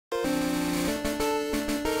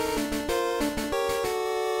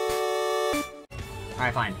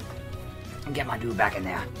Alright, fine. Get my dude back in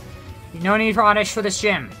there. No need for oddish for this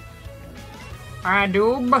gym. Alright,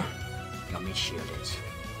 doob. Got me shielded.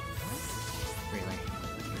 Really?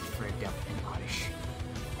 You're frigged up and oddish.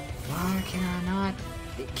 Why can I not?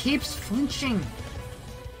 It keeps flinching.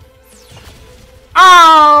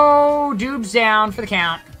 Oh! Doob's down for the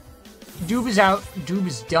count. Doob is out. Doob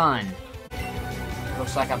is done.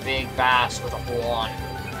 Looks like a big bass with a horn.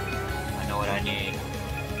 I know what I need.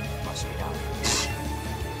 Must be done.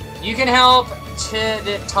 You can help to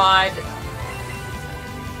the tide.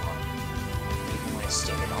 I'm gonna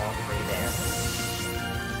stick it all the way there.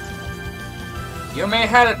 You may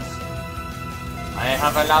help. I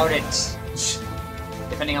have allowed it.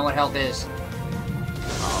 Depending on what help is.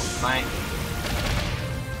 Oh, my.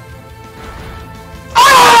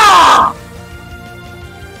 Ah!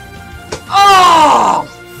 Oh!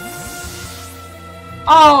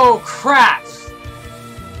 Oh, crap!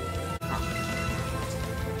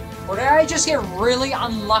 Or did I just get really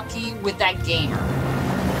unlucky with that gamer?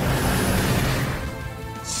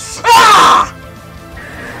 Ah!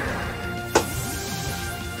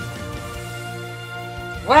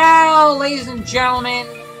 Well, ladies and gentlemen...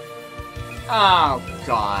 Oh,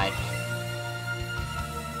 God.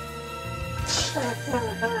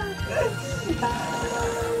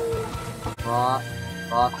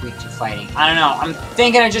 Rock weak to fighting. I don't know. I'm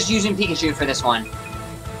thinking of just using Pikachu for this one.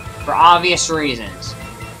 For obvious reasons.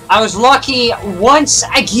 I was lucky once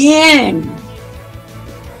again!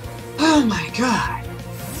 Oh my god.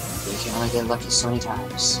 You can only get lucky so many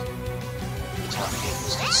times.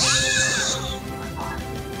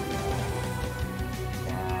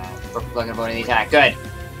 Plug and avoiding the attack. Good.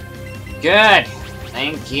 Good.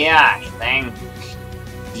 Thank you. Thank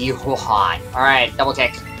you. Alright, double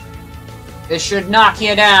kick. This should knock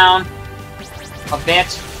you down. A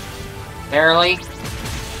bit. Barely.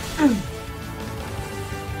 At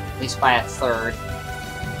least by a third.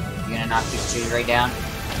 You gonna knock these two right down?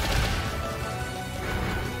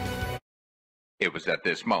 It was at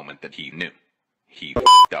this moment that he knew. He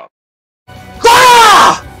f***ed up.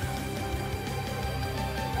 Ah!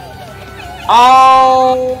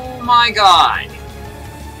 Oh my god.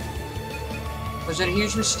 Was it a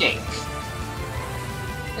huge mistake?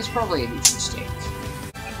 It's probably a huge mistake.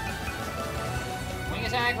 Wing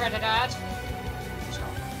attack, Rat-a-tat.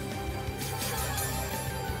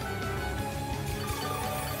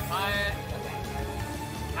 Okay.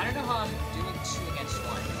 I don't know how I'm doing 2 against 1.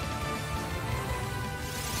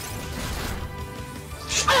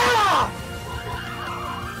 Ah!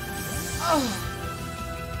 Oh.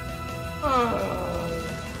 Oh.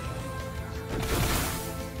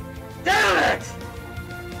 Damn it!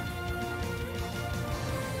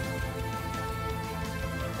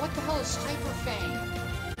 What the hell is Hyper Fang?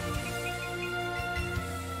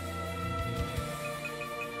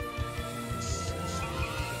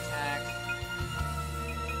 Attack.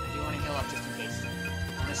 I do want to heal up just in case. I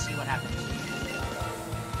want to see what happens.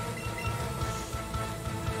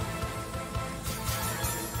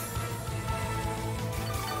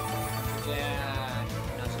 Yeah,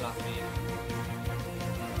 NUZLOCKE me.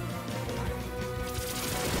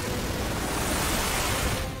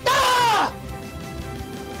 Ah!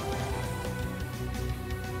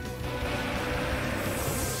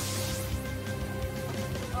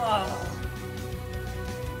 Oh.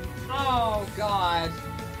 Oh god.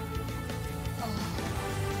 Oh.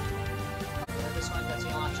 This one, that's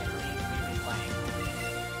the option for me to be playing.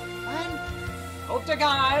 And hope to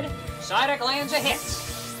god, Psyduck lands a hit.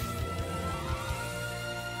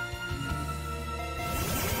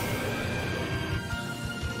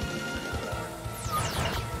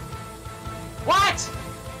 What?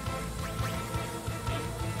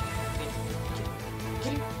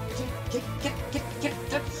 Get.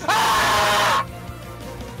 Ah!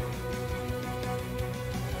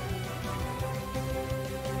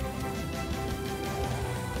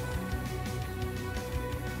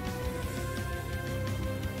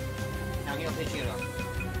 Now he'll pitch you up.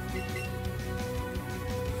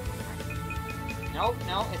 Nope,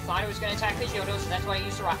 no, it thought it was going to attack Pidgeotto, so that's why I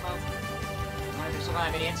used the rock move. I wanted to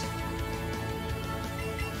survive, idiots.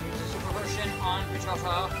 Use the super version on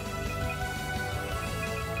Pidgeotto.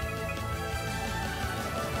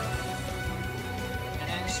 And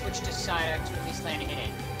then switch to Psyduck to at least land a hit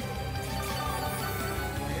in.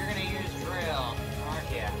 Well, you're going to use Drill, aren't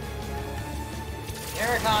you?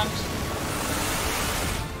 There it comes.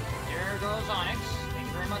 There goes Onyx. Thank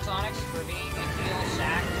you very much, Onyx, for being a heal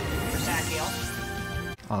sack. Or sack heal.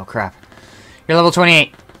 Oh, crap. You're level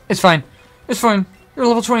 28. It's fine. It's fine. You're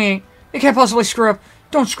level 28. You can't possibly screw up.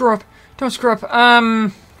 Don't screw up. Don't screw up.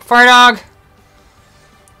 Fire Dog.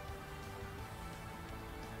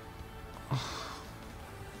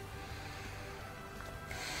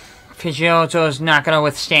 Pidgeotto's not gonna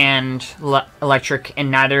withstand electric, and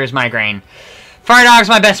neither is migraine. Fire Dog's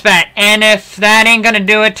my best bet, and if that ain't gonna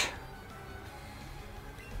do it...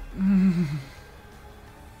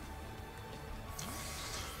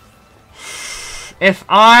 If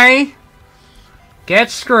I get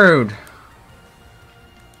screwed...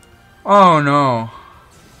 Oh no.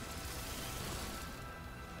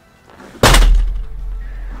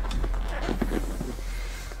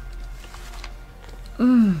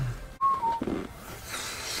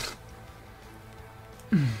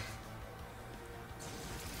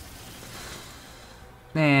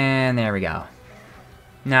 And there we go.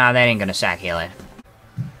 Nah, that ain't gonna sack heal it.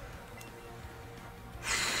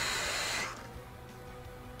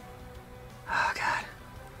 Oh god.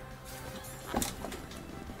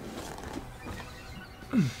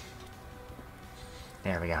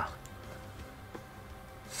 There we go.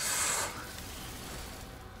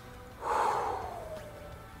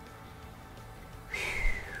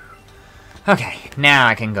 Okay, now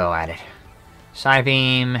I can go at it.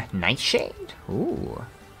 Psybeam, Nightshade? Ooh.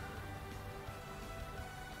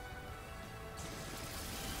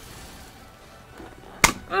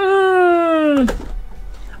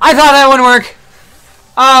 I thought that wouldn't work.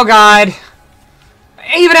 Oh god.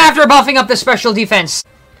 Even after buffing up the special defense.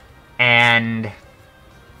 And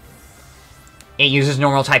it uses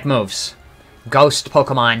normal type moves. Ghost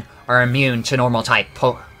Pokemon are immune to normal type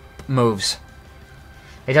moves.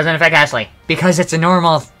 It doesn't affect Ashley because it's a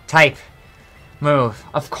normal type move.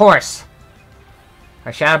 Of course.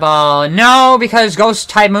 Or Shadow Ball. No, because ghost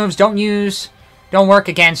type moves don't work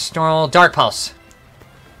against normal Dark Pulse.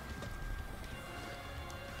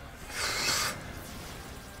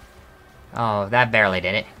 Oh, that barely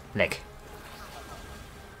did it. Lick.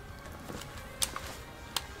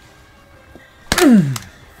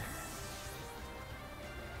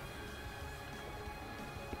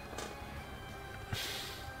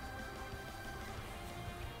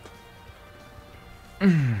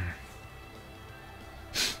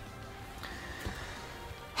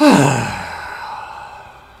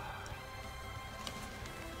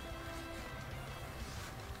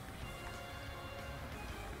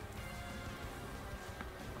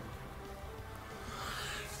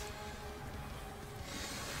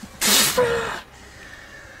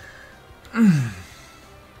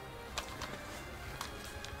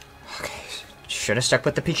 Okay, should have stuck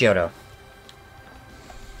with the Pidgeotto.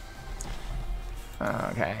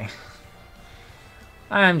 Okay.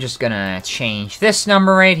 I'm just gonna change this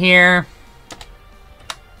number right here.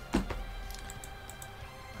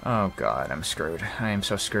 Oh god, I'm screwed. I am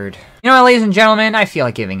so screwed. You know what, ladies and gentlemen? I feel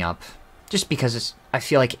like giving up. Just because I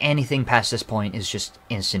feel like anything past this point is just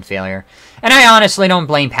instant failure. And I honestly don't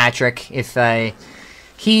blame Patrick if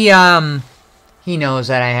he knows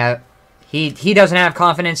that he doesn't have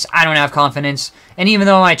confidence, I don't have confidence, and even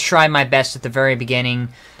though I tried my best at the very beginning,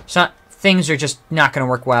 things are just not going to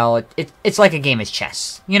work well. It's like a game of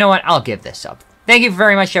chess. You know what? I'll give this up. Thank you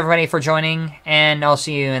very much, everybody, for joining, and I'll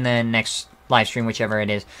see you in the next live stream, whichever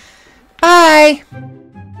it is. Bye!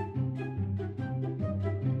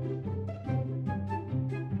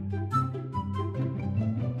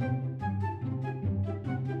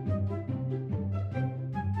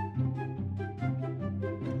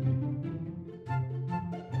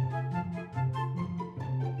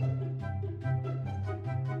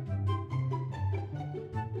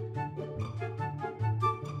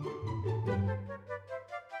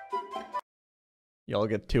 Y'all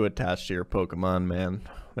get too attached to your Pokemon, man.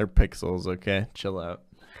 They're pixels, okay? Chill out.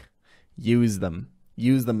 Use them.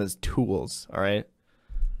 Use them as tools, alright?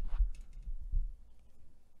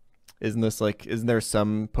 Isn't there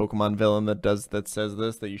some Pokemon villain that says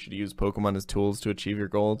this, that you should use Pokemon as tools to achieve your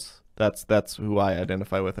goals? That's who I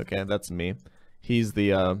identify with, okay? That's me. He's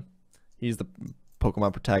the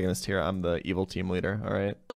Pokemon protagonist here. I'm the evil team leader, alright?